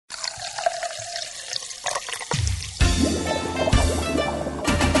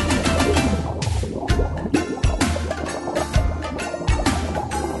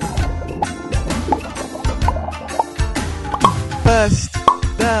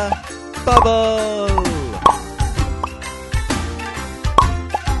Bubble!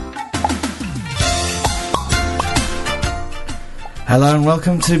 Hello and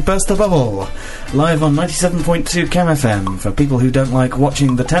welcome to Burst the Bubble, live on 97.2 Cam FM for people who don't like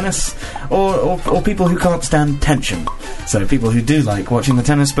watching the tennis or people who can't stand tension. So people who do like watching the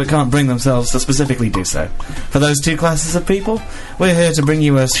tennis but can't bring themselves to specifically do so. For those two classes of people, we're here to bring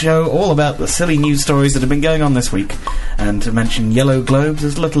you a show all about the silly news stories that have been going on this week and to mention yellow globes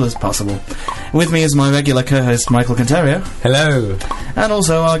as little as possible. With me is my regular co-host Michael Conterio. Hello. And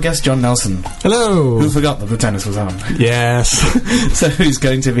also our guest John Nelson. Hello. Who forgot that the tennis was on. Yes. So who's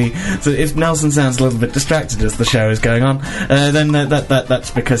going to be... So if Nelson sounds a little bit distracted as the show is going on, then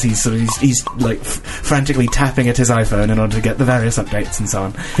that's because he's like frantically tapping at his iPhone in order to get the various updates and so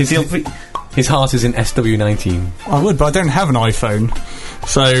on. His heart is in SW19. I would, but I don't have an iPhone,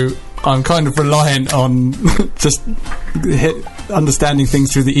 so I'm kind of reliant on just understanding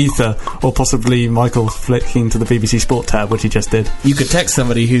things through the ether, or possibly Michael flicking to the BBC Sport tab, which he just did. You could text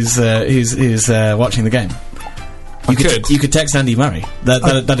somebody who's watching the game. You could text Andy Murray.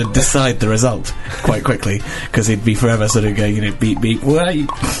 That'd decide the result quite quickly, because he'd be forever sort of going, beep, beep, wait.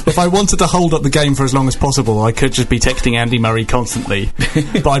 If I wanted to hold up the game for as long as possible, I could just be texting Andy Murray constantly.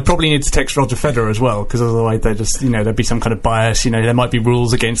 But I'd probably need to text Roger Federer as well, because otherwise they just, there'd be some kind of bias, there might be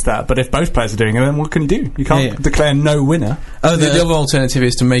rules against that. But if both players are doing it, then what can you do? You can't declare no winner. Oh, the other alternative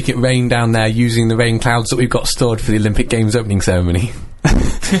is to make it rain down there using the rain clouds that we've got stored for the Olympic Games opening ceremony.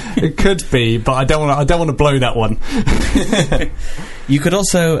 It could be, but I don't want to blow that one. You could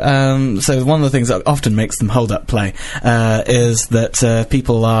also, so one of the things that often makes them hold up play is that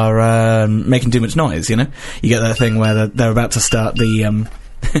people are making too much noise. You get that thing where they're about to start the.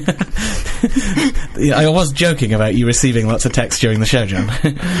 I was joking about you receiving lots of texts during the show, John.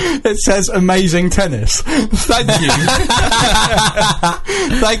 It says amazing tennis. Thank you.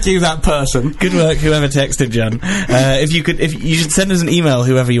 Thank you, that person. Good work, whoever texted John. If you should send us an email,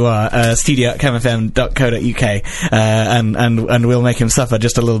 whoever you are, studio@camfm.co.uk, and we'll make him suffer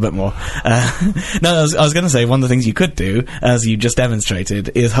just a little bit more. No, I was going to say, one of the things you could do, as you just demonstrated,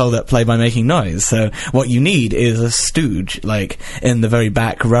 is hold up play by making noise. So what you need is a stooge, like in the very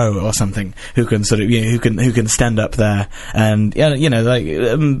back row or something, who can sort of who can stand up there and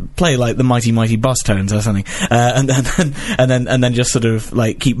play like the mighty boss tones or something, and then just sort of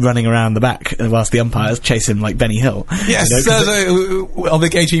like keep running around the back whilst the umpires chase him like Benny Hill. Yes, there's a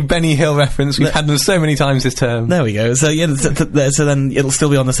obligatory Benny Hill reference. We've had them so many times this term. There we go. So so then it'll still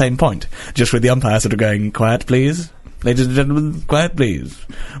be on the same point, just with the umpire sort of going, quiet please. Ladies and gentlemen, quiet please.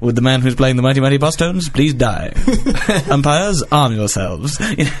 Would the man who's playing the mighty boss tones please die? Umpires, arm yourselves.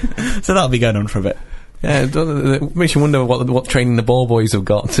 So that'll be going on for a bit. Yeah, it makes you wonder what training the ball boys have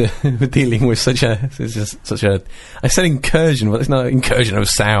got to dealing with such a I said incursion, but it's not an incursion of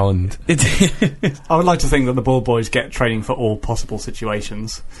sound. I would like to think that the ball boys get training for all possible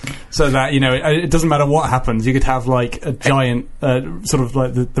situations, so that it doesn't matter what happens. You could have like a giant sort of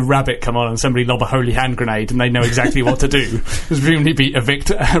like the rabbit come on and somebody lob a holy hand grenade, and they know exactly what to do. Presumably be evict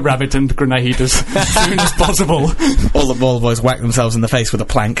rabbit and grenade as soon as possible. All the ball boys whack themselves in the face with a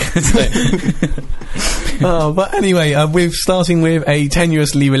plank. But anyway, we're starting with a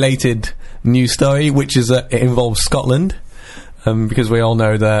tenuously related news story, which is it involves Scotland, because we all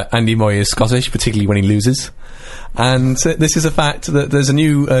know that Andy Murray is Scottish, particularly when he loses. And this is a fact that there's a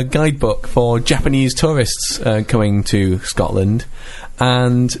new guidebook for Japanese tourists coming to Scotland,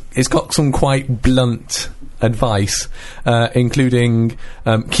 and it's got some quite blunt advice, including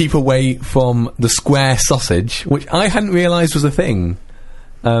keep away from the square sausage, which I hadn't realised was a thing.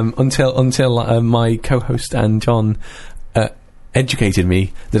 Until my co-host and John educated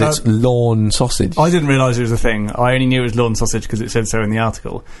me that it's lawn sausage. I didn't realise it was a thing. I only knew it was lawn sausage because it said so in the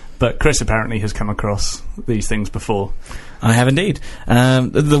article. But Chris apparently has come across these things before. I have indeed.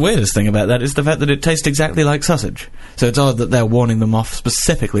 The weirdest thing about that is the fact that it tastes exactly like sausage. So it's odd that they're warning them off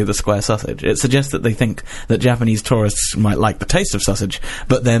specifically the square sausage. It suggests that they think that Japanese tourists might like the taste of sausage,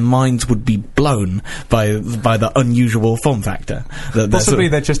 but their minds would be blown by the unusual form factor. Possibly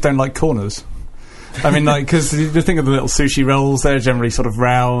they just don't like corners. I mean, like, because you think of the little sushi rolls, they're generally sort of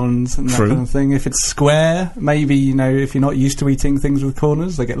round and that kind of thing. If it's square, maybe, if you're not used to eating things with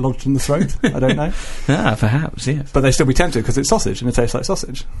corners, they get lodged in the throat. I don't know. Perhaps, yes. But they still be tempted because it's sausage and it tastes like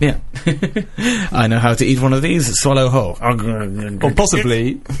sausage. Yeah. I know how to eat one of these, swallow whole. Or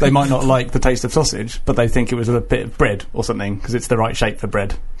possibly, they might not like the taste of sausage, but they think it was a bit of bread or something, because it's the right shape for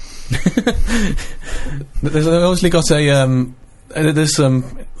bread. They've obviously got a... this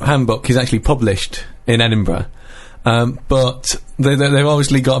handbook is actually published in Edinburgh, But they've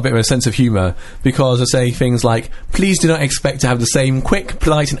obviously got a bit of a sense of humour, because they say things like, please do not expect to have the same quick,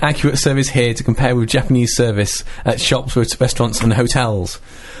 polite and accurate service here to compare with Japanese service at shops, restaurants and hotels.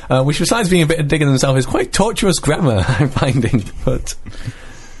 Which, besides being a bit of digging themselves, is quite tortuous grammar, I'm finding. But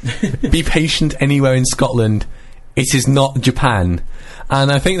be patient anywhere in Scotland. It is not Japan.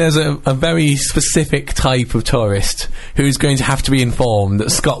 And I think there's a very specific type of tourist who's going to have to be informed that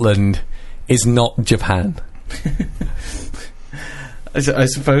Scotland is not Japan. I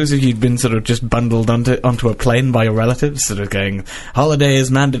suppose if you'd been sort of just bundled onto a plane by your relatives, sort of going, holiday is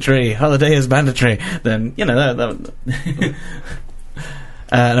mandatory, then, you know, that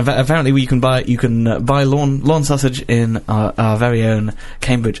and apparently you can buy lawn sausage in our very own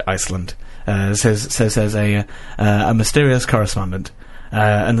Cambridge, Iceland. Says a mysterious correspondent,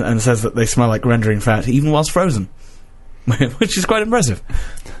 and says that they smell like rendering fat even whilst frozen, which is quite impressive.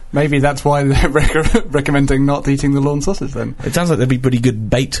 Maybe that's why they're recommending not eating the lawn sausage, then. It sounds like they'd be pretty good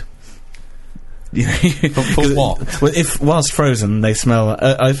bait. For what? Well, if whilst frozen they smell,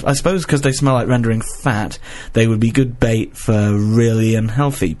 I suppose because they smell like rendering fat, they would be good bait for really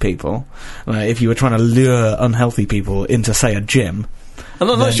unhealthy people. If you were trying to lure unhealthy people into, say, a gym, I'm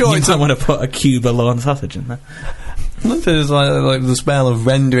not sure you might want to put a cube of lawn sausage in there. It's like the smell of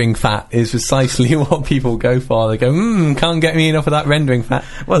rendering fat is precisely what people go for. They go, can't get me enough of that rendering fat.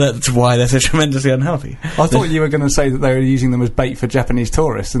 Well, that's why they're so tremendously unhealthy. I thought you were going to say that they were using them as bait for Japanese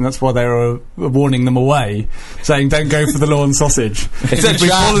tourists, and that's why they were warning them away, saying, don't go for the lawn sausage. We've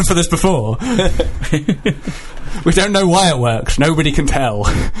fallen for this before. We don't know why it works. Nobody can tell.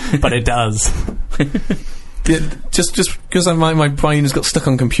 But it does. Just because my brain has got stuck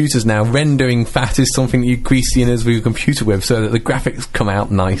on computers now, rendering fat is something that you grease the innards of your computer with so that the graphics come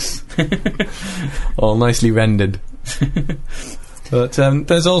out nice. All nicely rendered. But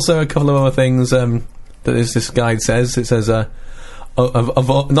there's also a couple of other things that this guide says. It says, do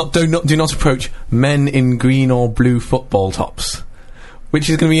not approach men in green or blue football tops. Which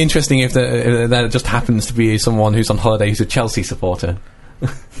is going to be interesting if there just happens to be someone who's on holiday who's a Chelsea supporter.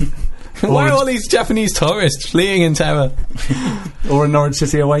 Why are all these Japanese tourists fleeing in terror? Or a Norwich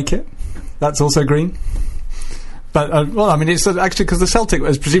City away kit. That's also green. But, well, I mean, it's actually because the Celtic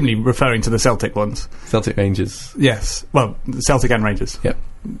was presumably referring to the Celtic ones. Celtic Rangers. Yes. Well, Celtic and Rangers. Yep.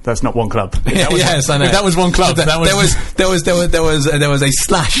 That's not one club. Yes, I know. If that was one club. There was a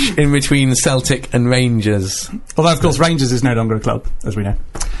slash in between Celtic and Rangers. Although, of course, Rangers is no longer a club, as we know.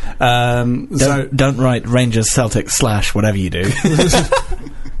 Don't write Rangers, Celtic, / whatever you do.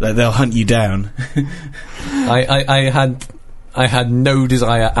 They'll hunt you down. I had no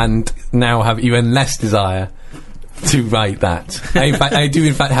desire, and now have even less desire to write that. I do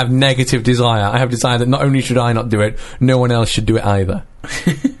in fact have negative desire. I have desire that not only should I not do it, no one else should do it either.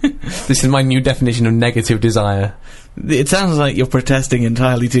 This is my new definition of negative desire. It sounds like you're protesting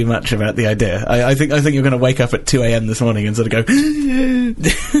entirely too much about the idea. I think you're going to wake up at 2 a.m. this morning and sort of go 2 a.m.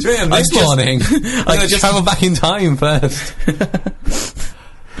 this morning. I'm going to travel back in time first.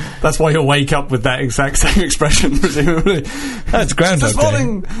 That's why you'll wake up with that exact same expression, presumably. It's Groundhog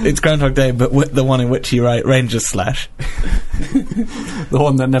Day. It's Groundhog Day, but the one in which you write Rangers / the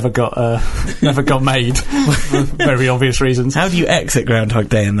one that never got made for very obvious reasons. How do you exit Groundhog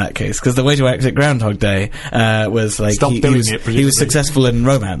Day in that case? Because the way to exit Groundhog Day was like he was successful in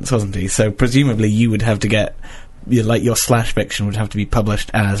romance, wasn't he? So presumably you would have to get your / fiction would have to be published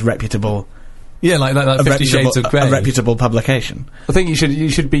as reputable. Yeah, like 50 Shades of Grey. A reputable publication. I think you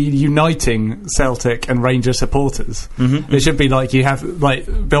should be uniting Celtic and Rangers supporters. Mm-hmm. It should be like you have, like,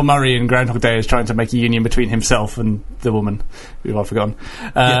 Bill Murray in Groundhog Day is trying to make a union between himself and the woman, who I've forgotten.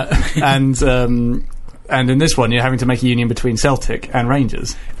 And in this one, you're having to make a union between Celtic and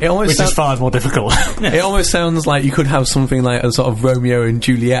Rangers, which is far more difficult. It almost sounds like you could have something like a sort of Romeo and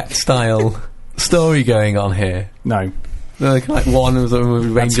Juliet style story going on here. No. Like one of them would be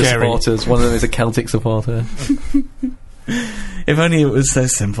Rangers supporters, one of them is a Celtic supporter. If only it was so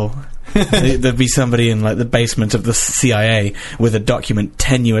simple. There'd be somebody in like the basement of the CIA with a document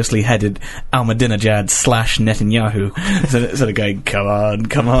tenuously headed Ahmadinejad / Netanyahu, sort of going,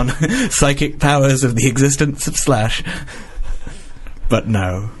 come on, psychic powers of the existence of / But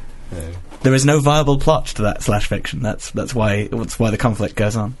no. There is no viable plot to that / fiction. That's why the conflict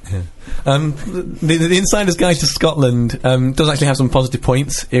goes on. Yeah. The Insider's Guide to Scotland does actually have some positive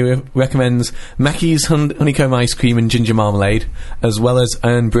points. It recommends Mackey's honeycomb ice cream and ginger marmalade, as well as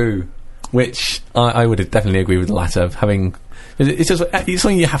Iron Brew, which I would definitely agree with the latter. It's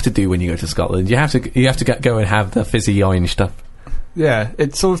something you have to do when you go to Scotland. You have to go and have the fizzy orange stuff. Yeah,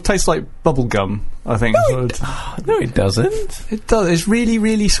 it sort of tastes like bubble gum, I think. No, it doesn't. It does. It's really,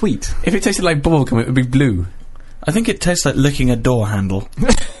 really sweet. If it tasted like bubble gum, it would be blue. I think it tastes like licking a door handle.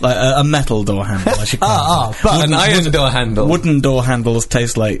 Like a metal door handle, I should call it. But an iron door handle. Wooden door handles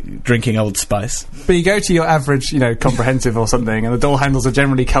taste like drinking Old Spice. But you go to your average, comprehensive or something, and the door handles are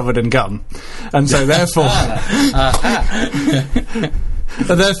generally covered in gum. And so therefore...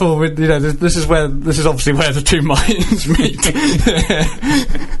 And therefore, this is obviously where the two minds meet.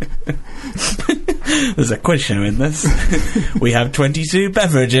 There's a quiz show in this. We have 22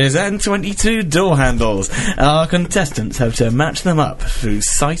 beverages and 22 door handles. Our contestants have to match them up through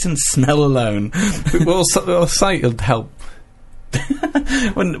sight and smell alone. Well, sight would help.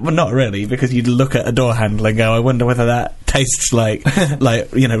 Well, not really, because you'd look at a door handle and go, I wonder whether that tastes like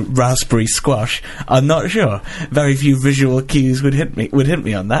raspberry squash. I'm not sure. Very few visual cues would hit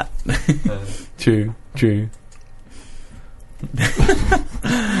me on that. True.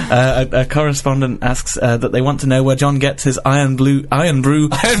 A correspondent asks that they want to know where John gets his iron brew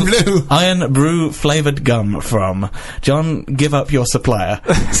flavoured gum from. John, give up your supplier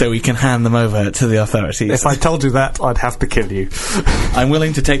so we can hand them over to the authorities. If I told you that, I'd have to kill you. I'm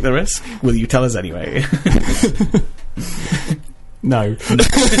willing to take the risk. Will you tell us anyway? No. You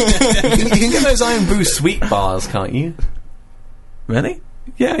can get those iron brew sweet bars, can't you? Really?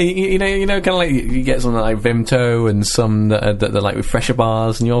 Yeah, kind of like you get some like Vimto and some that are like refresher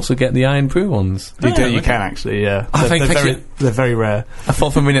bars, and you also get the iron brew ones. You can actually, yeah. They're very rare. I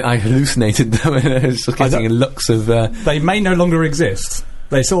thought for a minute I hallucinated them, and I was just getting looks of. They may no longer exist.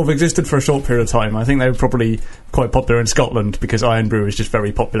 They sort of existed for a short period of time. I think they were probably quite popular in Scotland because iron brew is just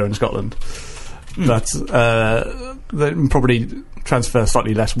very popular in Scotland. But they probably transfer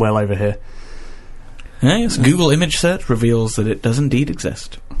slightly less well over here. Yes, Google image search reveals that it does indeed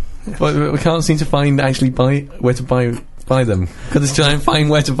exist. But we can't seem to find where to buy them. Because try and find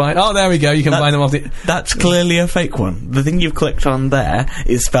where to buy. Oh, there we go. You can buy them off the. That's clearly a fake one. The thing you've clicked on there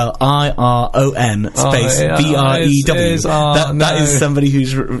is spelled IRON space BREW. That is somebody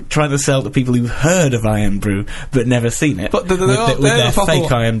who's trying to sell to people who've heard of iron brew but never seen it. But with their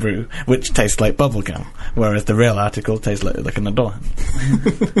fake iron brew, which tastes like bubblegum, whereas the real article tastes like an adorn.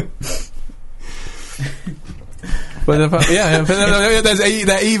 There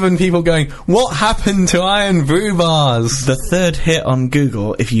are even people going, what happened to iron brew bars? The third hit on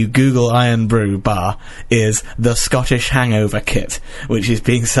Google, if you Google iron brew bar, is the Scottish Hangover Kit, which is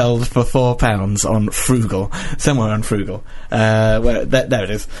being sold for £4 on Frugal, somewhere on Frugal. There it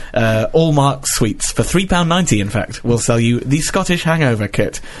is. Allmark Sweets, for £3.90 in fact, will sell you the Scottish Hangover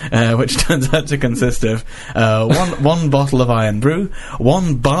Kit, which turns out to consist of one bottle of iron brew,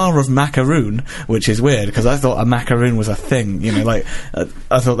 one bar of macaroon, which is weird, because I thought a macaroon was a thing,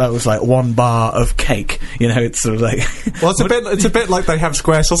 I thought that was like one bar of cake, it's sort of like... Well, it's a bit like they have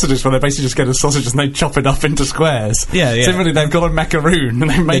square sausages where they basically just get a sausage and they chop it up into squares. Yeah. Similarly, they've got a macaroon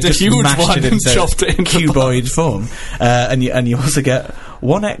and they made a huge one and chopped it into cuboid form. And you also get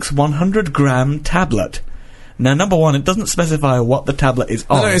 1x 100 gram tablet. Now, number one, it doesn't specify what the tablet is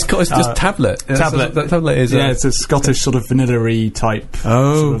on. No, it's just tablet. Tablet. That tablet is... Yeah, it's a Scottish sort of vanilla-y type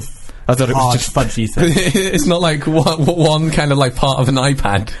sort of... I thought it was just fudgy thing. It's not like one kind of like part of an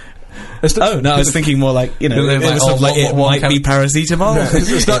iPad. I was thinking more like, it might be paracetamol. No,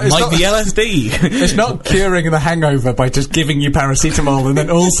 it might be LSD. It's not curing the hangover by just giving you paracetamol and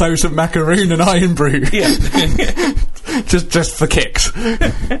then also some macaroon and iron brew. Yeah. just for kicks.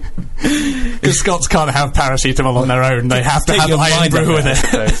 Because Scots can't have paracetamol on their own. They have to have iron brew with it.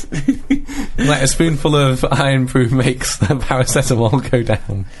 Like a spoonful of iron brew makes the paracetamol go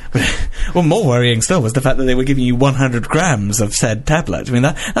down. Well, more worrying still was the fact that they were giving you 100 grams of said tablet. I mean,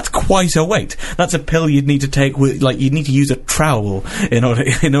 that's quite a weight. That's a pill you'd need to take with, you'd need to use a trowel in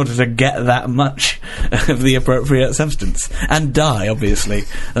order to get that much of the appropriate substance and die. Obviously,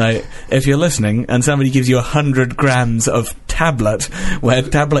 if you're listening and somebody gives you 100 grams of tablet where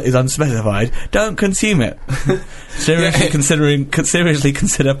tablet is unspecified, don't consume it. Seriously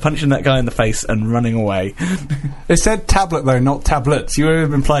consider punching that guy in the face and running away. It said tablet though, not tablets. You would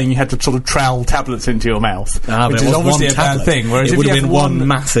have been playing. You had to sort of trowel tablets into your mouth, which is obviously a bad thing. Whereas it would have been one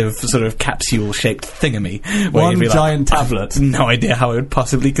massive sort of capsule-shaped thingamy. One giant tablet. No idea how I would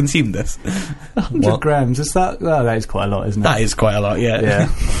possibly consume this. 100 grams. Is that? That is quite a lot, isn't it? That is quite a lot. Yeah.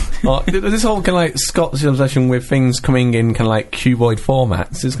 This whole kind of like Scott's obsession with things coming in kind of like cuboid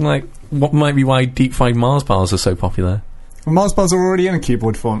formats is kind of like what might be why deep fried Mars bars are so popular. Well, Mars bars are already in a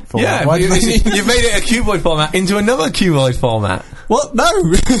cuboid format. Yeah, you've made it a cuboid format into another cuboid format. What?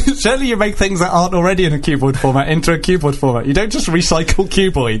 No! Surely you make things that aren't already in a cuboid format into a cuboid format. You don't just recycle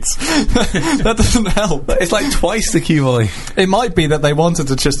cuboids. That doesn't help. It's like twice the cuboid. It might be that they wanted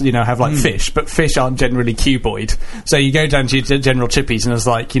to just, have like fish, but fish aren't generally cuboid. So you go down to your general chippies and it's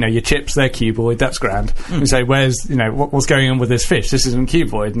like, your chips, they're cuboid, that's grand. You say, where's, what's going on with this fish? This isn't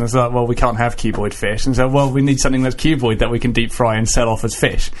cuboid. And it's like, well, we can't have cuboid fish. And so, well, we need something that's cuboid that we can deep fry and sell off as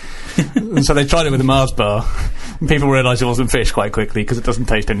fish. And so they tried it with a Mars bar. And people realised it wasn't fish quite quickly because it doesn't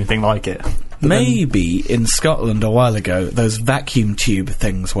taste anything like it. But maybe in Scotland a while ago, those vacuum tube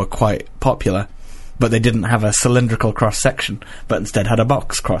things were quite popular. But they didn't have a cylindrical cross-section, but instead had a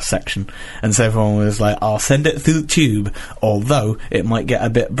box cross-section. And so everyone was like, I'll send it through the tube, although it might get a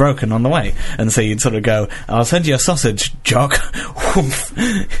bit broken on the way. And so you'd sort of go, I'll send you a sausage, Jock.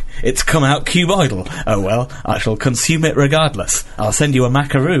 It's come out cuboidal. Oh well, I shall consume it regardless. I'll send you a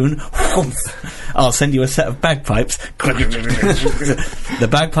macaroon. I'll send you a set of bagpipes. The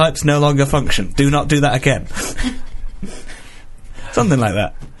bagpipes no longer function. Do not do that again. Something like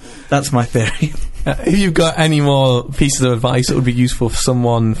that. That's my theory. If you've got any more pieces of advice that would be useful for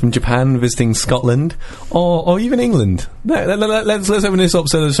someone from Japan visiting Scotland, or even England, let's open this up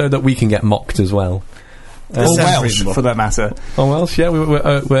so that we can get mocked as well. Or Welsh, for that matter. Or Welsh, yeah,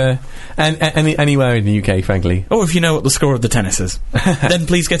 we're anywhere in the UK, frankly. Or if you know what the score of the tennis is, then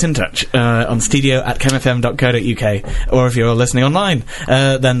please get in touch on studio@chemfm.co.uk, or if you're listening online,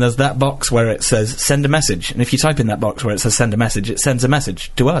 then there's that box where it says send a message, and if you type in that box where it says send a message, it sends a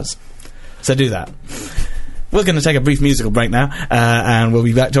message to us. So do that. We're going to take a brief musical break now, and we'll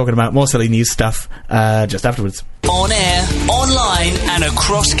be back talking about more silly news stuff just afterwards. On air, online, and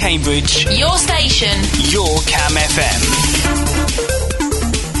across Cambridge. Your station. Your Cam FM.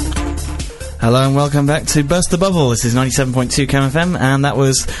 Hello and welcome back to Burst the Bubble. This is 97.2 Cam FM, and that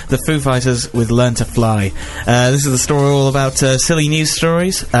was the Foo Fighters with Learn to Fly. This is the story all about silly news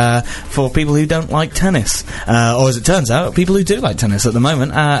stories for people who don't like tennis. Or as it turns out, people who do like tennis at the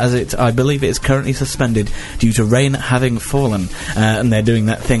moment, as I believe it is currently suspended due to rain having fallen. And they're doing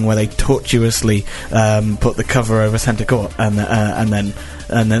that thing where they tortuously put the cover over centre court and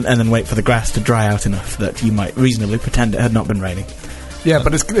then wait for the grass to dry out enough that you might reasonably pretend it had not been raining. Yeah,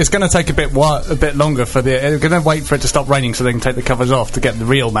 but it's going to take a bit longer for they're going to wait for it to stop raining so they can take the covers off to get the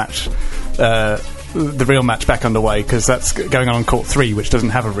real match back underway, because that's going on court 3, which doesn't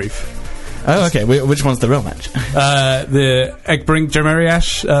have a roof. Oh, okay. Which one's the real match? The Egbrink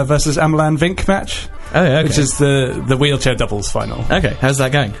Jemeriash versus Amalan Vink match. Oh, yeah, okay. Which is the wheelchair doubles final. Okay, how's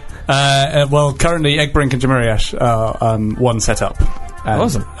that going? Well, currently Egbrink and Jemeriash are one set up.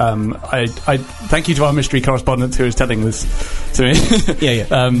 Awesome. I thank you to our mystery correspondent who is telling this to me.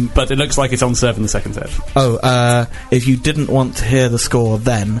 Yeah. But it looks like it's on serve in the second set. Oh, if you didn't want to hear the score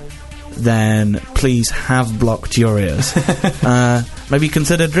then please have blocked your ears. Maybe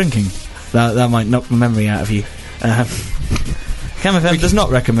consider drinking. That might knock the memory out of you. Cam FM does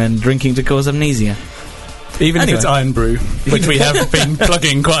not recommend drinking to cause amnesia. Even if it's Iron Brew, which we have been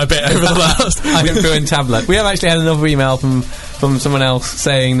plugging quite a bit over the last... Iron Brew and Tablet. We have actually had another email from someone else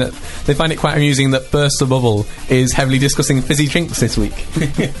saying that they find it quite amusing that Burst the Bubble is heavily discussing fizzy drinks this week.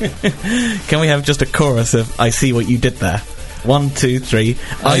 Can we have just a chorus of I see what you did there? 1, 2, 3.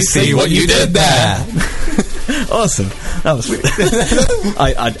 I see what you did there. Awesome. That was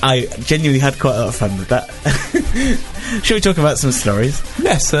I genuinely had quite a lot of fun with that. Shall we talk about some stories?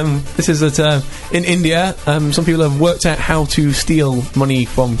 Yes, this is that in India, some people have worked out how to steal money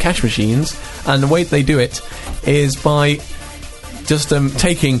from cash machines, and the way they do it is by just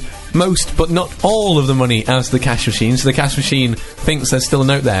taking most but not all of the money out of the cash machine. So the cash machine thinks there's still a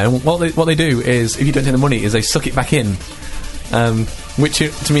note there, and what they do is, if you don't take the money, is they suck it back in. Which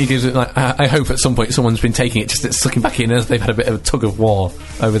to me gives it, like, I hope at some point someone's been taking it, just sucking back in as they've had a bit of a tug of war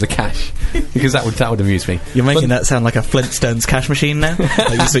over the cash, because that would amuse me. You're making that sound like a Flintstones cash machine now.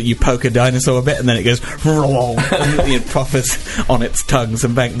 Like you poke a dinosaur a bit and then it goes and it proffers on its tongue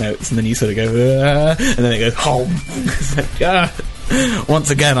some banknotes, and then you sort of go and then it goes home.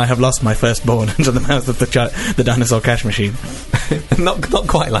 Once again, I have lost my firstborn into the mouth of the dinosaur cash machine. not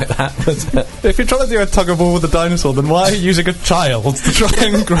quite like that. But if you're trying to do a tug of war with a dinosaur, then why are you using a child to try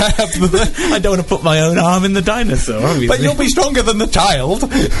and grab the... I don't want to put my own arm in the dinosaur, obviously. But you'll be stronger than the child,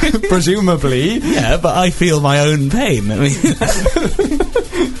 presumably. Yeah, but I feel my own pain. I mean...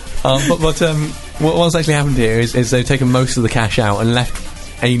 what's actually happened here is they've taken most of the cash out and left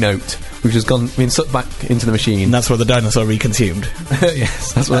a note which has been sucked back into the machine. And that's what the dinosaur reconsumed.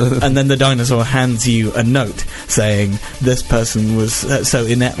 Yes, that's what. And then the dinosaur hands you a note saying this person was so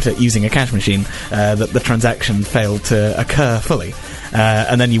inept at using a cash machine that the transaction failed to occur fully.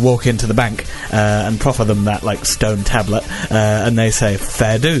 And then you walk into the bank and proffer them that, like, stone tablet, and they say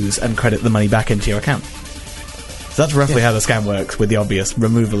fair dues and credit the money back into your account. So that's roughly how the scam works, with the obvious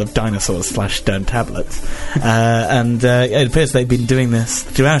removal of dinosaurs / stone tablets. It appears they've been doing this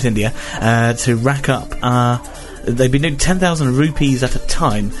throughout India to rack up. They've been doing 10,000 rupees at a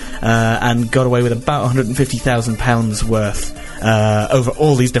time and got away with about £150,000 worth over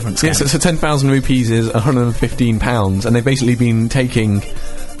all these different scams. Yes, so 10,000 rupees is £115, and they've basically been taking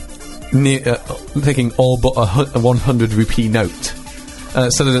all but a 100 rupee note.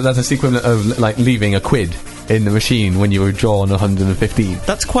 So that's the equivalent of like leaving a quid in the machine when you withdraw on 115.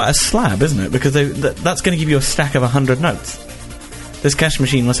 That's quite a slab, isn't it? Because that's going to give you a stack of 100 notes. This cash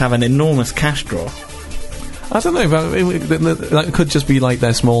machine must have an enormous cash drawer. I don't know, but that could just be like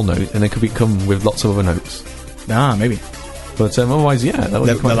their small note, and it could come with lots of other notes. Maybe. But otherwise, yeah, that would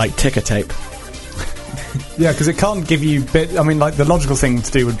be quite... They're like ticker tape. Yeah, because it can't give you the logical thing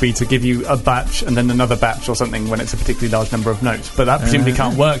to do would be to give you a batch and then another batch or something when it's a particularly large number of notes. But that presumably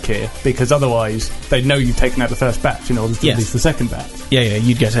can't work here, because otherwise they'd know you've taken out the first batch in order to release the second batch. Yeah,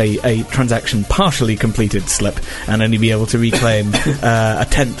 you'd get a transaction partially completed slip and only be able to reclaim a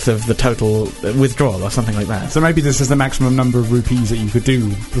tenth of the total withdrawal or something like that. So maybe this is the maximum number of rupees that you could do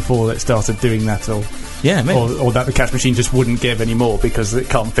before it started doing that, or that the cash machine just wouldn't give anymore because it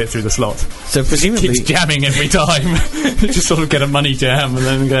can't fit through the slot. So presumably... It keeps jamming every time. You just sort of get a money jam and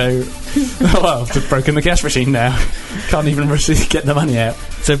then go, oh, well, I've just broken the cash machine now. Can't even get the money out.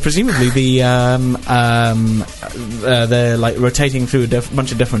 So presumably they're like rotating through a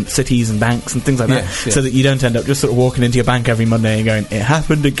bunch of different cities and banks and things like that, so that you don't end up just sort of walking into your bank every Monday and going, it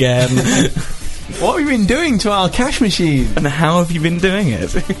happened again. What have you been doing to our cash machine? And how have you been doing it?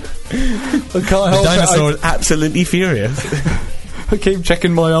 The dinosaur is absolutely furious. I keep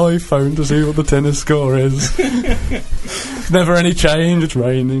checking my iPhone to see what the tennis score is. Never any change. It's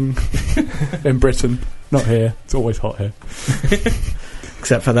raining in Britain, not here. It's always hot here.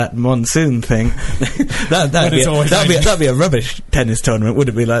 Except for that monsoon thing. That'd be a rubbish tennis tournament, would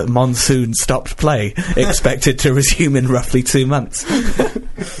it be? Like monsoon stopped play, expected to resume in roughly 2 months.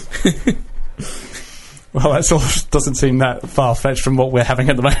 Well, that sort of doesn't seem that far-fetched from what we're having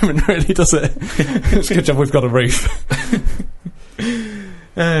at the moment, really, does it? It's a good job we've got a roof.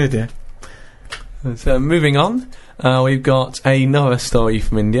 Oh dear. So moving on, we've got another story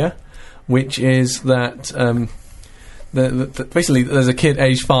from India, which is that basically there's a kid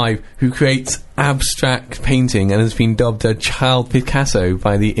aged 5 who creates abstract painting and has been dubbed a child Picasso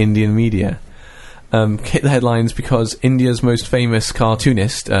by the Indian media. Hit the headlines because India's most famous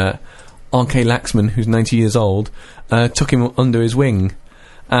cartoonist, R.K. Laxman, who's 90 years old, took him under his wing,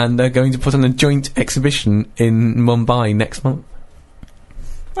 and they're going to put on a joint exhibition in Mumbai next month.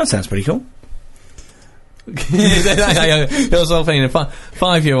 That sounds pretty cool. It was all playing a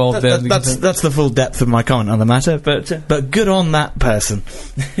 5-year-old. That's the full depth of my comment on the matter, but good on that person.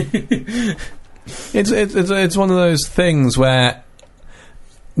 It's one of those things where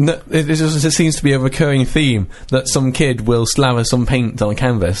it seems to be a recurring theme that some kid will slather some paint on a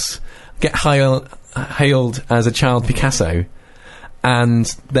canvas, get hailed as a child Picasso, and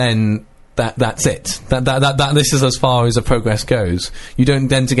then that's it. That this is as far as the progress goes. You don't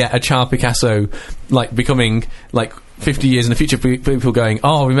then to get a child Picasso like becoming like 50 years in the future. People going,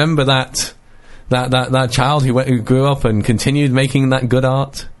 oh, remember that child who grew up and continued making that good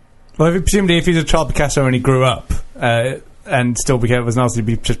art. Well, presumably, if he's a child Picasso and he grew up and still was nasty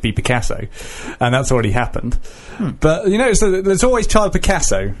to just be Picasso, and that's already happened. But so there's always child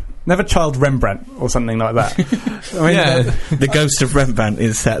Picasso. Never child Rembrandt or something like that. I mean, the ghost of Rembrandt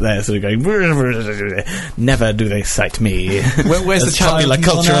is sat there sort of going, never do they cite me. Where's the child like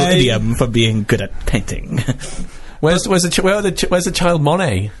cultural idiom for being good at painting. Where's the child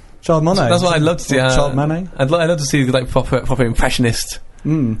Monet? Child Monet. That's what I'd love to see. Child Monet. I'd love to see like proper impressionist.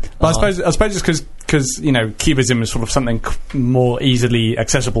 But I suppose it's because cubism is sort of something more easily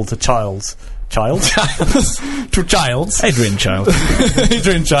accessible to childs. To childs. Adrian Child.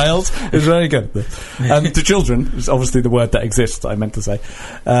 Adrian Child is very good. To children is obviously the word that exists, I meant to say.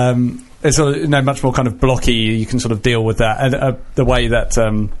 It's sort of, much more kind of blocky. You can sort of deal with that. And the way that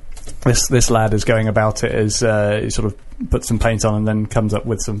this lad is going about it is he sort of puts some paint on and then comes up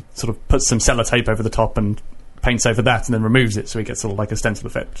with puts some sellotape over the top and paints over that and then removes it, so he gets sort of like a stencil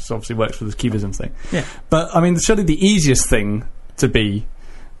effect, which obviously works with his cubism thing. Yeah. But I mean, surely the easiest thing to be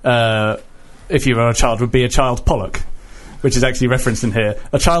if you were a child would be a child Pollock, which is actually referenced in here,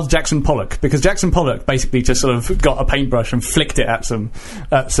 a child Jackson Pollock, because Jackson Pollock basically just sort of got a paintbrush and flicked it at some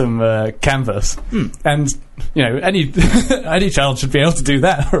canvas, and any child should be able to do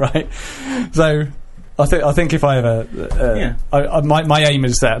that, right? So I think if I ever, my aim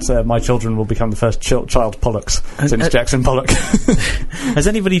is that my children will become the first child Pollocks since Jackson Pollock. Has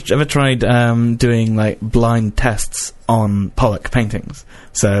anybody ever tried doing like blind tests on Pollock paintings?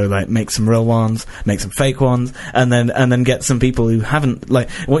 So like make some real ones, make some fake ones, and then get some people who haven't, like,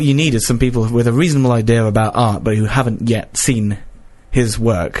 what you need is some people with a reasonable idea about art but who haven't yet seen his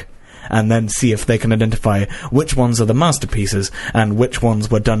work, and then see if they can identify which ones are the masterpieces and which ones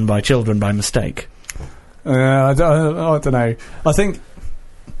were done by children by mistake. I don't know. I think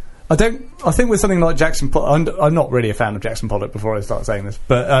with something like Jackson Pollock, I'm not really a fan of Jackson Pollock before I start saying this,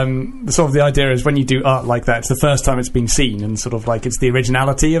 but sort of the idea is when you do art like that, it's the first time it's been seen, and sort of like it's the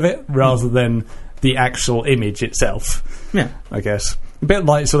originality of it rather than the actual image itself. Yeah, I guess a bit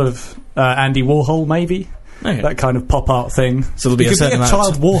like sort of Andy Warhol, maybe. Okay. That kind of pop art thing. So there'll be a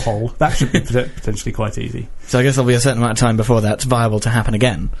child Warhol. That should be potentially quite easy. So I guess there'll be a certain amount of time before that's viable to happen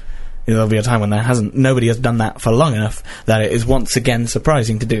again. There'll be a time when nobody has done that for long enough that it is once again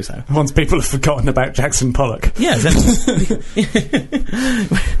surprising to do so. Once people have forgotten about Jackson Pollock. Yeah,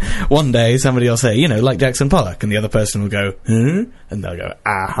 one day somebody will say, like Jackson Pollock, and the other person will go, huh? And they'll go,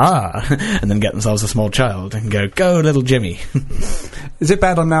 aha, and then get themselves a small child and go little Jimmy. Is it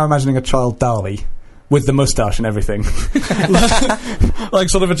bad I'm now imagining a child Darby? With the moustache and everything. Like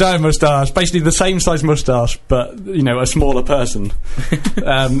sort of a giant moustache, basically the same size moustache, but, a smaller person.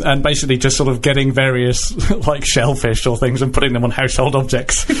 And basically just sort of getting various, like, shellfish or things and putting them on household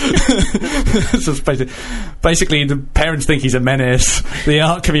objects. So basically, the parents think he's a menace, the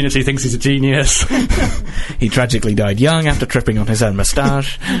art community thinks he's a genius. He tragically died young after tripping on his own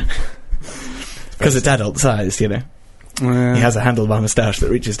moustache. Because it's adult-sized, He has a handlebar moustache that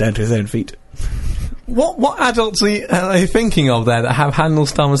reaches down to his own feet. What adults are they thinking of there that have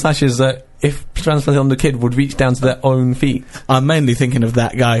handle-style moustaches that, if transplanted on the kid, would reach down to their own feet? I'm mainly thinking of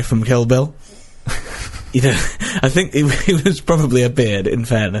that guy from Kill Bill. I think it was probably a beard, in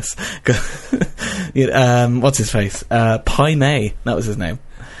fairness. What's his face? Pai Mei, that was his name.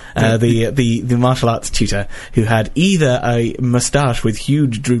 The martial arts tutor who had either a moustache with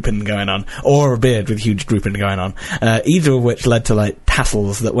huge drooping going on or a beard with huge drooping going on, either of which led to like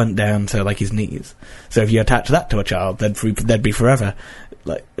tassels that went down to like his knees. So if you attach that to a child, they'd be forever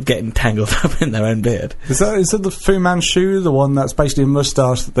like getting tangled up in their own beard. Is that the Fu Manchu, the one that's basically a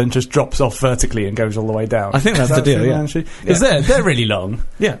moustache that then just drops off vertically and goes all the way down? I think that's the deal. Yeah, because they're really long.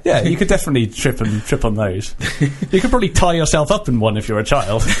 Yeah, you could definitely trip on those. You could probably tie yourself up in one if you're a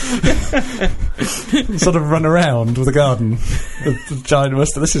child. Sort of run around with a garden with a giant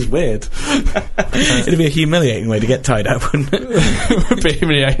moustache. This is weird. It'd be a humiliating way to get tied up, wouldn't it? It would be a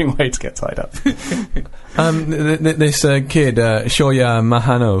humiliating way to get tied up. This kid, Shoya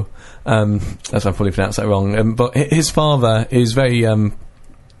Mahano, as I probably pronounced that wrong, but his father is very,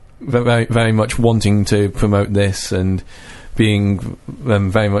 very, very much wanting to promote this and being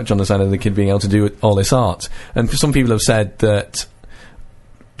very much on the side of the kid being able to do all this art. And some people have said that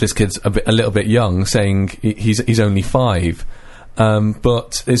this kid's a little bit young, saying he's only 5.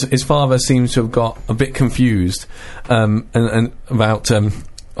 But his father seems to have got a bit confused and about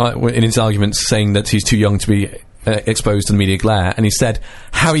in his arguments, saying that he's too young to be exposed to the media glare, and he said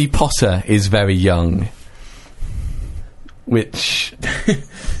Harry Potter is very young, which he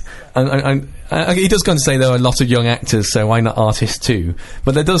does go on to say there are a lot of young actors, so why not artists too?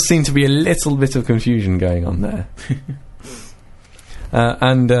 But there does seem to be a little bit of confusion going on there.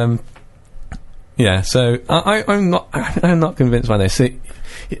 So I'm not convinced by this.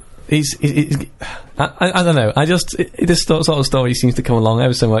 I don't know. This sort of story seems to come along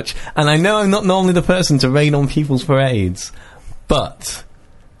ever so much, and I know I'm not normally the person to rain on people's parades, but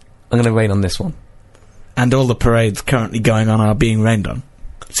I'm going to rain on this one. And all the parades currently going on are being rained on,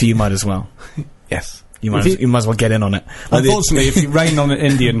 so you might as well. Yes. You might as well get in on it. Unfortunately, if you rain on an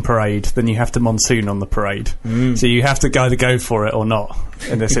Indian parade, then you have to monsoon on the parade. So you have to either go for it or not,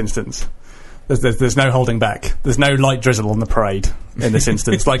 in this instance. There's no holding back. There's no light drizzle on the parade in this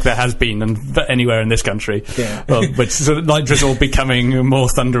instance, like there has been anywhere in this country. Yeah. But sort of light drizzle becoming more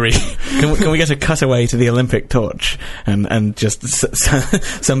thundery. Can we get a cutaway to the Olympic torch and just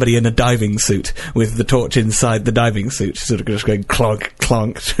somebody in a diving suit with the torch inside the diving suit, sort of just going clonk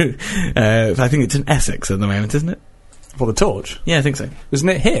clonk. I think it's in Essex at the moment, isn't it? For the torch? Yeah, I think so. Isn't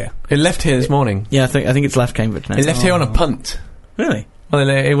it here? It left here this morning. Yeah, I think it's left Cambridge now. It left here on a punt. Really? Well,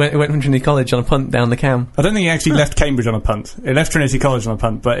 it went from Trinity College on a punt down the Cam. I don't think it actually left Cambridge on a punt. It left Trinity College on a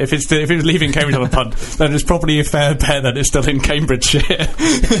punt, but if it was leaving Cambridge on a punt, then it's probably a fair bet that it's still in Cambridgeshire.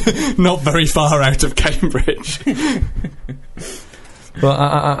 Not very far out of Cambridge. Well,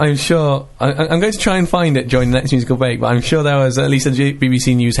 I'm sure... I'm going to try and find it during the next musical break, but I'm sure there was at least a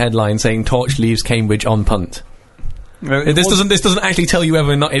BBC News headline saying Torch leaves Cambridge on punt. This doesn't actually tell you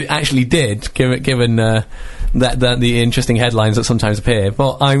whether or not it actually did, given that the interesting headlines that sometimes appear.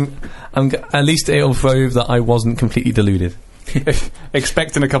 But I'm at least it'll prove that I wasn't completely deluded.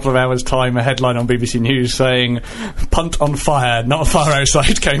 Expect in a couple of hours' time a headline on BBC News saying "Punt on fire, not a fire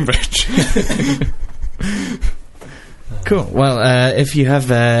outside Cambridge." Cool. Well, if you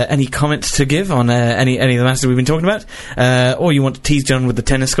have any comments to give on any of the matters we've been talking about, or you want to tease John with the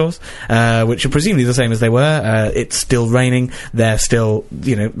tennis scores, which are presumably the same as they were, it's still raining. They're still,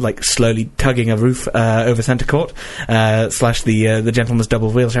 like slowly tugging a roof over centre court / the gentleman's double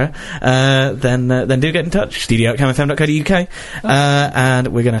wheelchair. Then do get in touch. studio@camfm.co.uk, and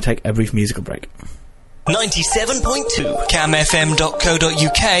we're going to take a brief musical break. 97.2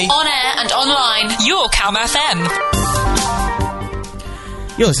 camfm.co.uk. On air and online, your Cam FM.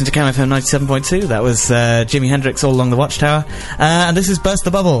 You're listening to Cam FM 97.2. That was Jimi Hendrix, All Along the Watchtower. And this is Burst the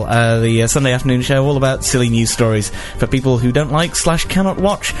Bubble, the Sunday afternoon show all about silly news stories for people who don't like / cannot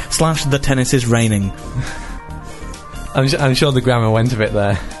watch / the tennis is raining. I'm sure the grammar went a bit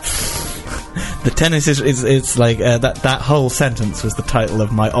there. The tennis is like that whole sentence was the title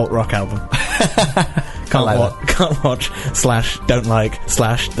of my alt rock album. Can't watch / don't like /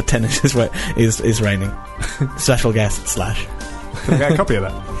 the tennis is raining. Special guest / Can we get a copy of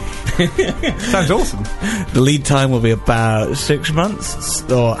that? Sounds awesome. The lead time will be about 6 months,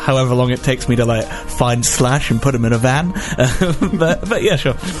 or however long it takes me to find Slash and put him in a van. But yeah,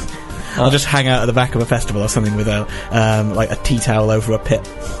 sure. I'll just hang out at the back of a festival or something with a tea towel over a pit.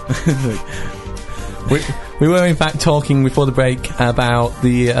 We were in fact talking before the break about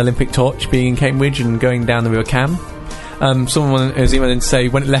the Olympic torch being in Cambridge and going down the River Cam. Someone has emailed in to say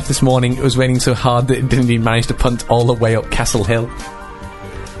when it left this morning it was raining so hard that it didn't even manage to punt all the way up Castle Hill.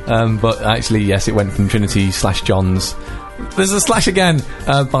 But actually, yes, it went from Trinity / John's. There's a slash again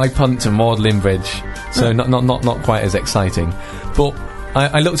by punt to Magdalen Bridge, so not quite as exciting. But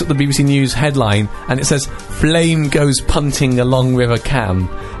I looked at the BBC News headline and it says "Flame goes punting along River Cam,"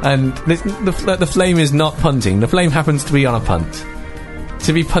 and the flame is not punting. The flame happens to be on a punt.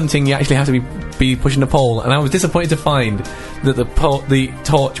 To be punting, you actually have to be pushing a pole, and I was disappointed to find that the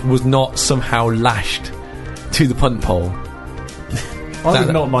torch was not somehow lashed to the punt pole. I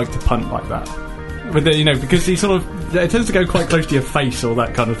would not like to punt like that. But because it tends to go quite close to your face or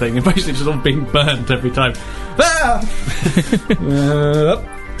that kind of thing, and basically just sort of being burnt every time.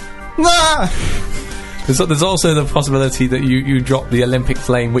 There's also the possibility that you drop the Olympic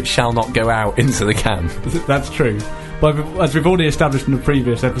flame which shall not go out into the Cam. That's true. But as we've already established in the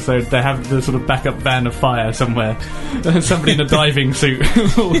previous episode, they have the sort of backup van of fire somewhere. Somebody in a diving suit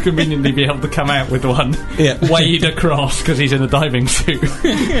will conveniently be able to come out with one, wade across because he's in a diving suit.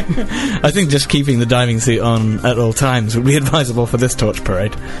 I think just keeping the diving suit on at all times would be advisable for this torch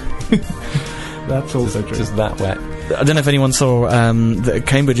parade. That's also true. Just that wet. I don't know if anyone saw that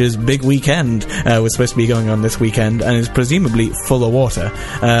Cambridge's big weekend was supposed to be going on this weekend and is presumably full of water.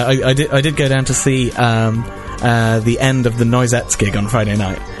 I did go down to see the end of the Noisettes gig on Friday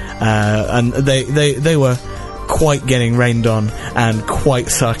night, and they were quite getting rained on and quite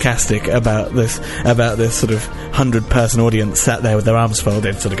sarcastic about this sort of 100-person audience sat there with their arms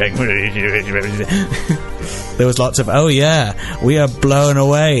folded, sort of going. There was lots of, "Oh yeah, we are blown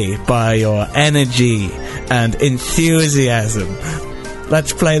away by your energy and enthusiasm.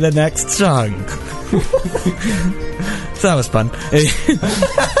 Let's play the next song." So that was fun.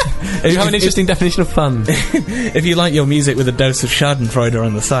 You have an interesting definition of fun. If you like your music with a dose of Schadenfreude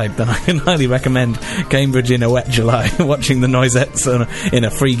on the side, then I can highly recommend Cambridge in a wet July, watching the Noisettes in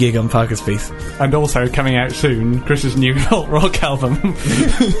a free gig on Parker's Piece. And also coming out soon, Chris's new alt rock album.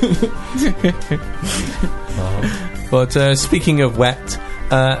 But speaking of wet,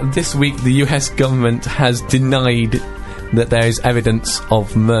 this week the US government has denied that there is evidence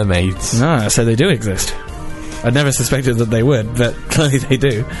of mermaids. Ah, so they do exist. I'd never suspected that they would, but clearly they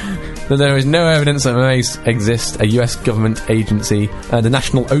do. That there is no evidence that mermaids exist, a US government agency, the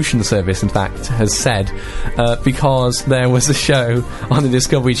National Ocean Service, in fact, has said, because there was a show on the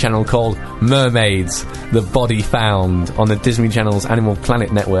Discovery Channel called Mermaids, The Body Found, on the Disney Channel's Animal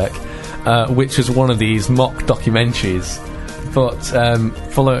Planet network, which was one of these mock documentaries. But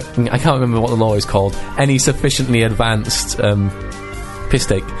following, I can't remember what the law is called, any sufficiently advanced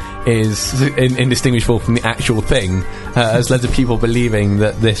pistic is indistinguishable from the actual thing, has led to people believing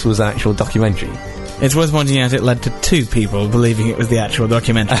that this was an actual documentary. It's worth pointing out it led to 2 people believing it was the actual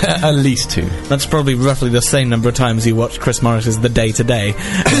documentary. At least 2. That's probably roughly the same number of times you watched Chris Morris's The Day Today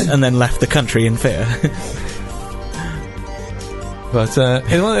and then left the country in fear. But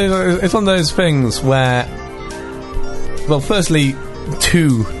it's one of those things where, well, firstly,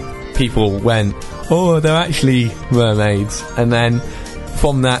 2 people went, oh, they're actually mermaids, and then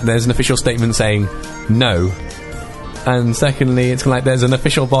from that there's an official statement saying no, and secondly it's like there's an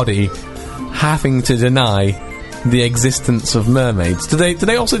official body having to deny the existence of mermaids. Do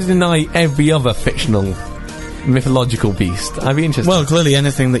they also deny every other fictional mythological beast? I'd be interested. Well, clearly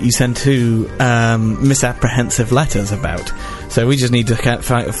anything that you send 2 misapprehensive letters about. So we just need to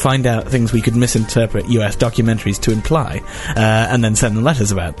find out things we could misinterpret US documentaries to imply, and then send them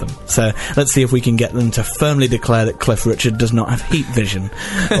letters about them. So let's see if we can get them to firmly declare that Cliff Richard does not have heat vision,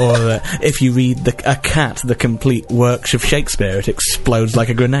 or that if you read A Cat, the complete works of Shakespeare, it explodes like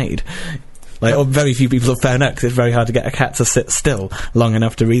a grenade. Like, very few people have found out, because it's very hard to get a cat to sit still long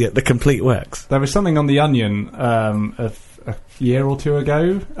enough to read it, the complete works. There was something on The Onion a year or 2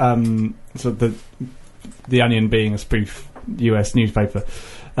 ago, so the Onion being a spoof US newspaper,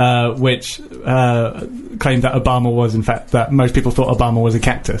 which claimed that Obama was, in fact, that most people thought Obama was a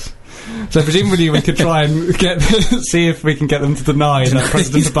cactus. So presumably we could try and see if we can get them to deny that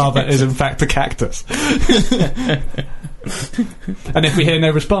President Obama is, in fact, a cactus. And if we hear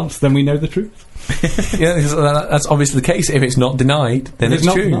no response, then we know the truth. Yeah, that's obviously the case. If it's not denied, then it's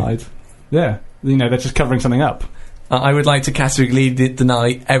not true. Denied. Yeah, they're just covering something up. I would like to categorically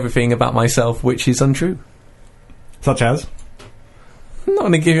deny everything about myself which is untrue. Such as? I'm not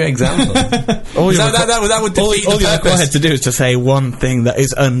going to give you an example. that would defeat all the you're purpose. required to do is to say one thing that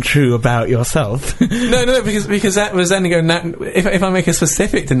is untrue about yourself. No, because that was then going. If I make a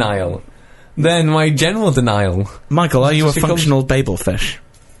specific denial, then my general denial. Michael, are you a functional Babel fish?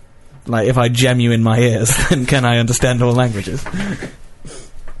 Like, if I jam you in my ears, then can I understand all languages?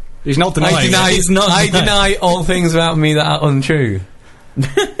 He's not denying. I deny all things about me that are untrue.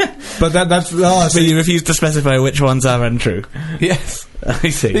 But that's but you refuse to specify which ones are untrue. Yes, I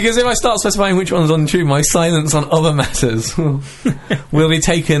see. Because if I start specifying which one's untrue, my silence on other matters will be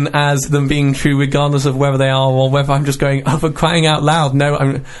taken as them being true, regardless of whether they are or whether I'm just going, oh, for crying out loud.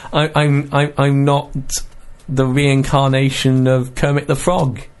 No, I'm not the reincarnation of Kermit the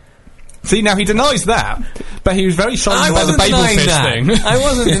Frog. See, now he denies that, but he was very silent about the Babel fish thing. I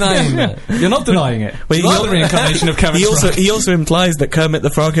wasn't denying that. You're not denying it. Well, you are the reincarnation of Kermit the Frog. He also implies that Kermit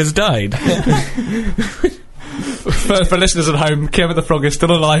the Frog has died. For listeners at home, Kermit the Frog is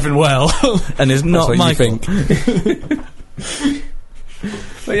still alive and well. And is not Michael.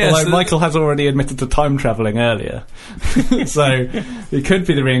 But yes, although Michael has already admitted to time travelling earlier. So it could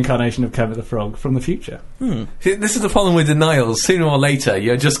be the reincarnation of Kermit the Frog from the future. See, this is the problem with denials. Sooner or later,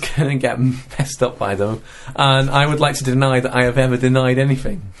 you're just going to get messed up by them. And I would like to deny that I have ever denied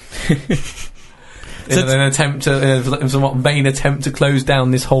anything. in a somewhat vain attempt to close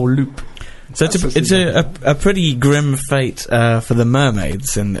down this whole loop. So it's a pretty grim fate for the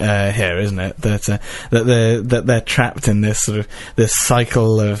mermaids in here, isn't it? That they're trapped in this sort of this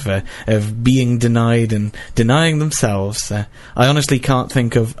cycle of being denied and denying themselves. I honestly can't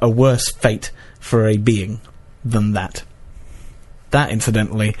think of a worse fate for a being than that. That,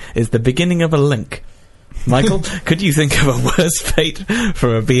 incidentally, is the beginning of a link. Michael, could you think of a worse fate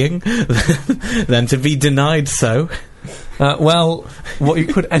for a being than to be denied so? Well, what you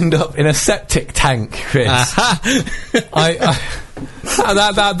could end up in a septic tank, Chris. That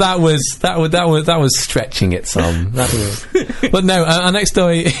was stretching it some. That was. But no, our next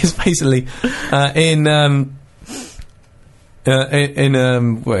story is basically in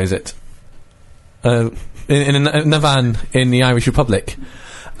where is it? In a Navan in the Irish Republic.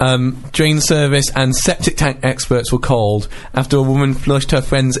 Drain service and septic tank experts were called after a woman flushed her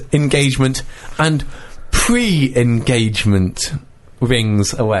friend's engagement and pre-engagement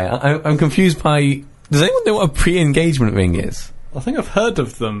rings away. I'm confused by... Does anyone know what a pre-engagement ring is? I think I've heard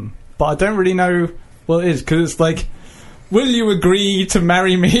of them, but I don't really know what it is, because it's like, will you agree to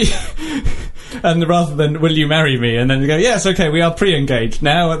marry me? And rather than, will you marry me? And then you go, yes, okay, we are pre-engaged.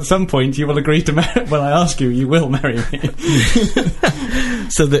 Now, at some point, you will agree to marry... When I ask you, you will marry me.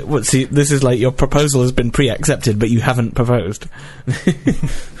 So, this is like your proposal has been pre-accepted, but you haven't proposed.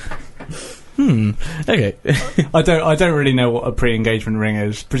 Okay. I don't really know what a pre-engagement ring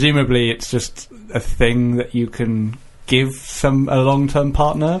is. Presumably, it's just a thing that you can give a long-term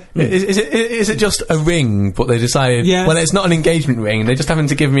partner. Is it just a ring, but they decided, well, it's not an engagement ring, they just happened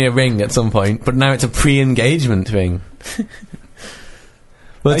to give me a ring at some point, but now it's a pre-engagement ring.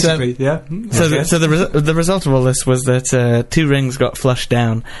 But, basically, yeah. So the result of all this was that 2 rings got flushed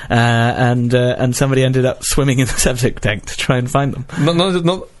down, and somebody ended up swimming in the septic tank to try and find them.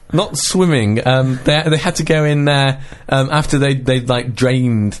 Not swimming. They had to go in there after they like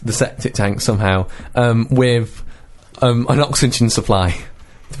drained the septic tank somehow with an oxygen supply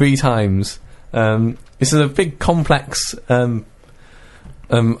 3 times. This is a big complex set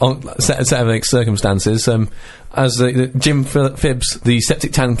of circumstances. As Jim Phibbs, the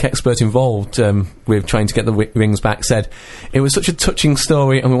septic tank expert involved with trying to get the rings back, said, it was such a touching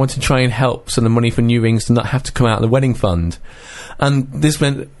story and we wanted to try and help so the money for new rings did not have to come out of the wedding fund. And this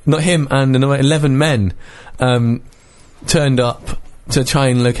meant not him and another 11 men turned up to try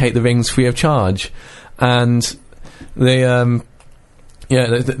and locate the rings free of charge. And they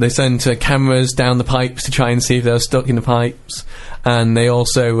sent cameras down the pipes to try and see if they were stuck in the pipes, and they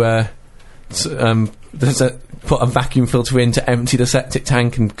also put a vacuum filter in to empty the septic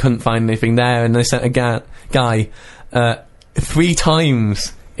tank and couldn't find anything there, and they sent a guy 3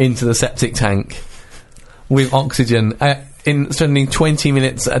 times into the septic tank with oxygen, spending 20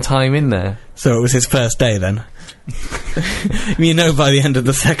 minutes at a time in there. So it was his first day then? You know, by the end of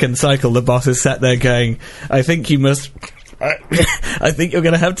the second cycle, the boss is sat there going, I think you must... I think you're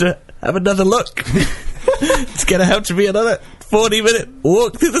going to have another look. It's going to have to be another 40-minute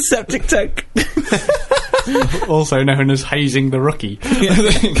walk through the septic tank. Also known as hazing the rookie.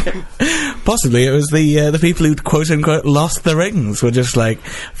 Possibly it was the people who quote-unquote lost the rings were just like,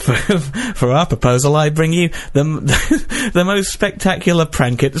 for our proposal I bring you the most spectacular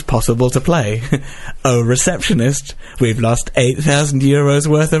prank it is possible to play. Oh, receptionist, we've lost 8,000 euros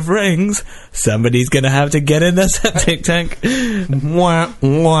worth of rings. Somebody's going to have to get in the septic tank. Wah,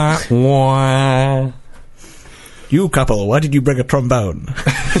 wah, wah. You couple, why did you bring a trombone?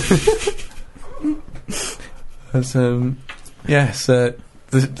 Yes, the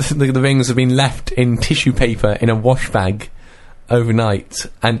rings have been left in tissue paper in a wash bag overnight,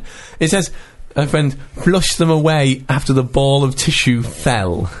 and it says a friend flushed them away after the ball of tissue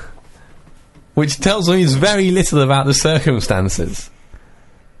fell, which tells me very little about the circumstances.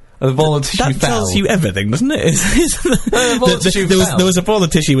 The ball of tissue fell. That tells you everything, doesn't it? There was a ball of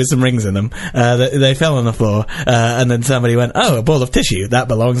tissue with some rings in them. They fell on the floor, and then somebody went, "Oh, a ball of tissue that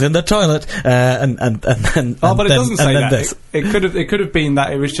belongs in the toilet." But it doesn't say that. It could have been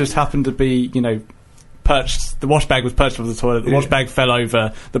that it was just happened to be, perched. The wash bag was perched over the toilet. The wash bag fell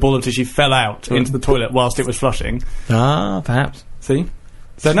over. The ball of tissue fell out into the toilet whilst it was flushing. Ah, perhaps. See.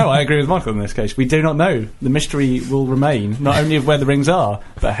 So no, I agree with Michael in this case. We do not know. The mystery will remain, not only of where the rings are,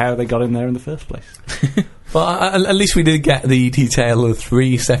 but how they got in there in the first place. Well, at least we did get the detail of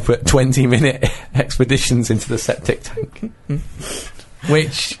 3 separate 20-minute expeditions into the septic tank,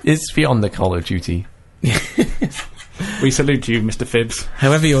 which is beyond the Call of Duty. We salute you, Mr. Phibbs.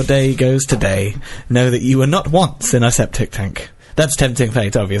 However your day goes today, know that you were not once in a septic tank. That's tempting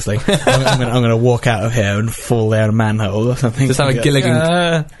fate, obviously. I'm going to walk out of here and fall down a manhole or something. Just have a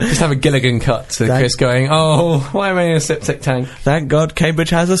Gilligan cut to Chris going, "Oh, why am I in a septic tank?" Thank God Cambridge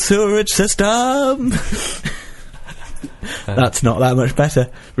has a sewerage system. That's not that much better,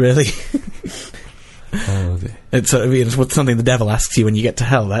 really. Oh dear. It's something the devil asks you when you get to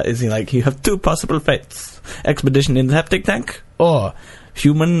hell. That is, he like, you have 2 possible fates: expedition in the septic tank or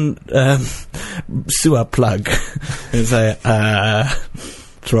human sewer plug. And say,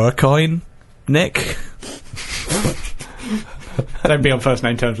 throw a coin, Nick. Don't be on first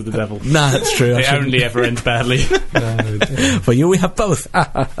name terms with the devil. Nah, that's true. It only ever ends badly. For you, we have both.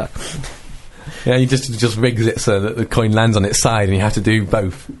 Yeah, you just rigs it so that the coin lands on its side, and you have to do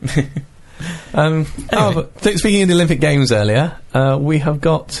both. Speaking of the Olympic Games earlier, we have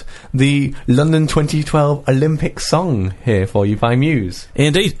got the London 2012 Olympic song here for you by Muse.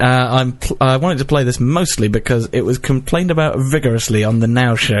 Indeed. I wanted to play this mostly because it was complained about vigorously on the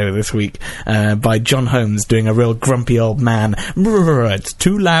Now show this week by John Holmes doing a real grumpy old man, it's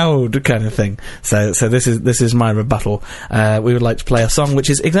too loud kind of thing. So this is my rebuttal. We would like to play a song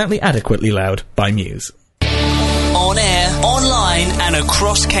which is exactly adequately loud by Muse. On air, online and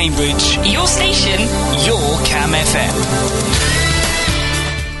across Cambridge. Your station, your Cam FM.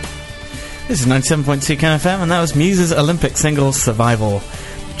 This is 97.2 Cam FM, and that was Muse's Olympic single, Survival.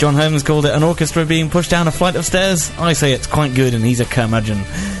 John Holmes called it an orchestra being pushed down a flight of stairs. I say it's quite good, and he's a curmudgeon.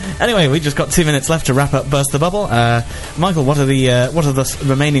 Anyway, we've just got 2 minutes left to wrap up Burst the Bubble. Michael, what are the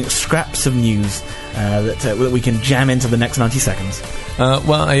remaining scraps of news that we can jam into the next 90 seconds?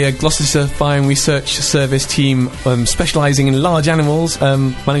 A Gloucestershire Fire and Research Service team specialising in large animals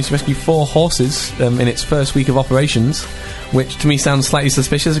managed to rescue 4 horses in its first week of operations, which to me sounds slightly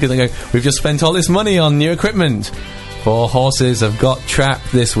suspicious because they go, "We've just spent all this money on new equipment. 4 horses have got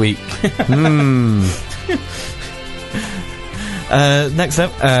trapped this week." Next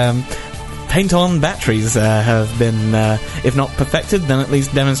up, paint-on batteries have been, if not perfected, then at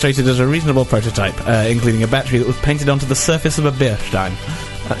least demonstrated as a reasonable prototype, including a battery that was painted onto the surface of a beer stein.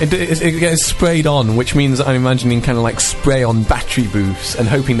 It gets sprayed on, which means I'm imagining kind of like spray on battery booths and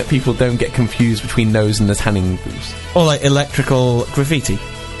hoping that people don't get confused between those and the tanning booths. Or like electrical graffiti.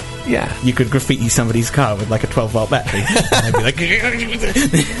 Yeah. You could graffiti somebody's car with like a 12-volt battery. And they'd be like...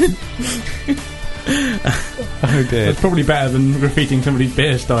 Oh dear. It's probably better than graffitiing somebody's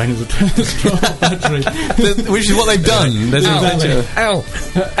beer stein as a 12 battery. Which is what they've done. There's Ow!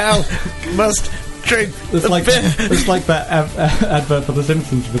 Must drink It's like that advert for The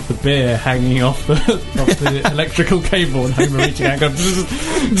Simpsons with the beer hanging off the electrical cable and Homer reaching out and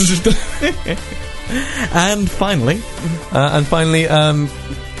going... And finally,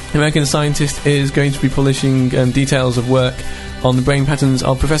 American Scientist is going to be publishing details of work on the brain patterns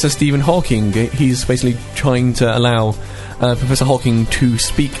of Professor Stephen Hawking. He's basically trying to allow Professor Hawking to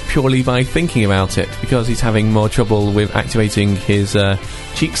speak purely by thinking about it, because he's having more trouble with activating his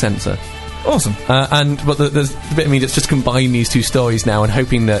cheek sensor. awesome. But there's a bit of me that's just combined these two stories now and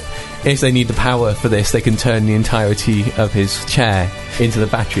hoping that if they need the power for this, they can turn the entirety of his chair into the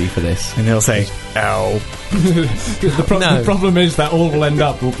battery for this. And he'll say, ow. The problem is that all will end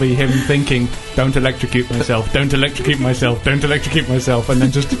up will be him thinking, don't electrocute myself, don't electrocute myself, don't electrocute myself, and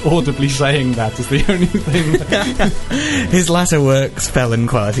then just audibly saying that is the only thing. His latter works fell in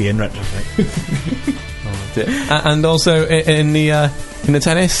quality in retrospect. And also in the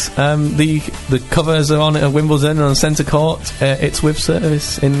tennis, the covers are on at Wimbledon on centre court. It's with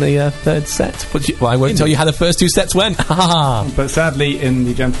service in the third set. But I won't tell you how the first two sets went. But sadly, in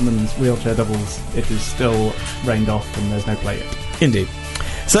the gentlemen's wheelchair doubles, it is still rained off and there's no play yet. Indeed.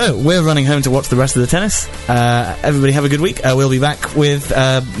 So, we're running home to watch the rest of the tennis. Everybody have a good week. We'll be back with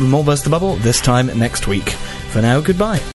more Burst the Bubble this time next week. For now, goodbye.